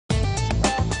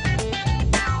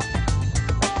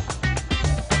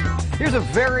Here's a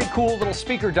very cool little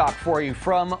speaker dock for you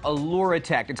from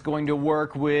Aluratek. It's going to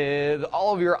work with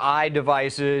all of your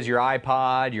iDevices, your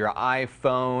iPod, your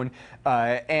iPhone,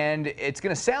 and it's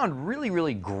going to sound really,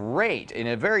 really great in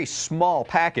a very small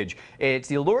package. It's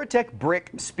the Aluratek brick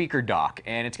speaker dock,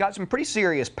 and it's got some pretty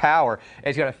serious power.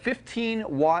 It's got a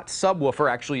 15-watt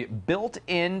subwoofer actually built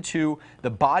into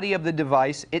the body of the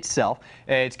device itself.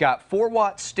 It's got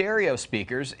 4-watt stereo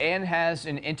speakers and has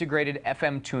an integrated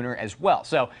FM tuner as well.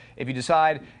 So if you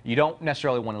decide you don't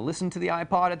necessarily want to listen to the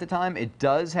iPod at the time, it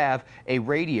does have a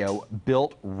radio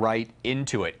built right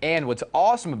into it. And what's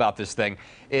awesome about this thing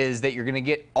is that you're going to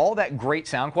get all that great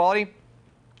sound quality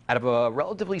out of a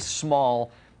relatively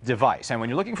small device. And when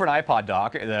you're looking for an iPod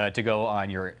dock to go on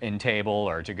your end table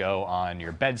or to go on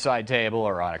your bedside table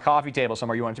or on a coffee table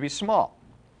somewhere, you want it to be small.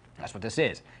 That's what this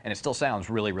is, and it still sounds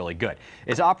really, really good.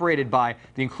 It's operated by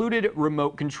the included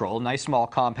remote control, nice small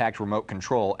compact remote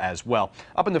control as well.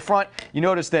 Up in the front, you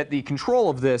notice that the control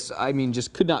of this, I mean,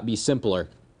 just could not be simpler.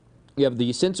 You have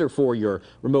the sensor for your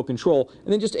remote control,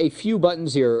 and then just a few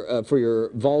buttons here for your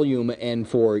volume and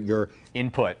for your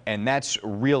input, and that's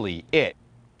really it.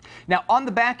 Now, on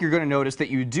the back, you're going to notice that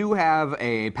you do have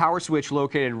a power switch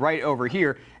located right over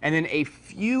here, and then a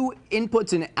few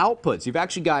inputs and outputs. You've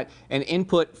actually got an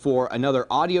input for another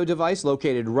audio device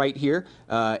located right here,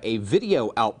 a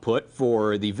video output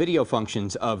for the video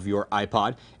functions of your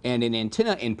iPod, and an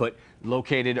antenna input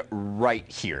located right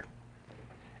here.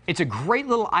 It's a great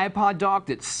little iPod dock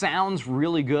that sounds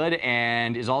really good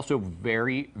and is also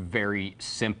very, very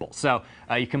simple. So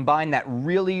you combine that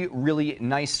really, really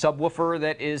nice subwoofer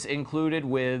that is included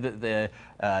with the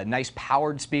nice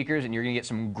powered speakers, and you're going to get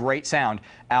some great sound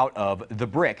out of the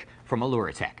brick from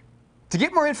Aluratek. To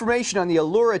get more information on the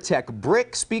Aluratek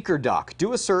brick speaker dock,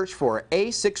 do a search for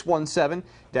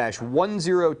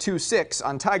A617-1026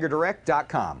 on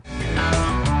TigerDirect.com.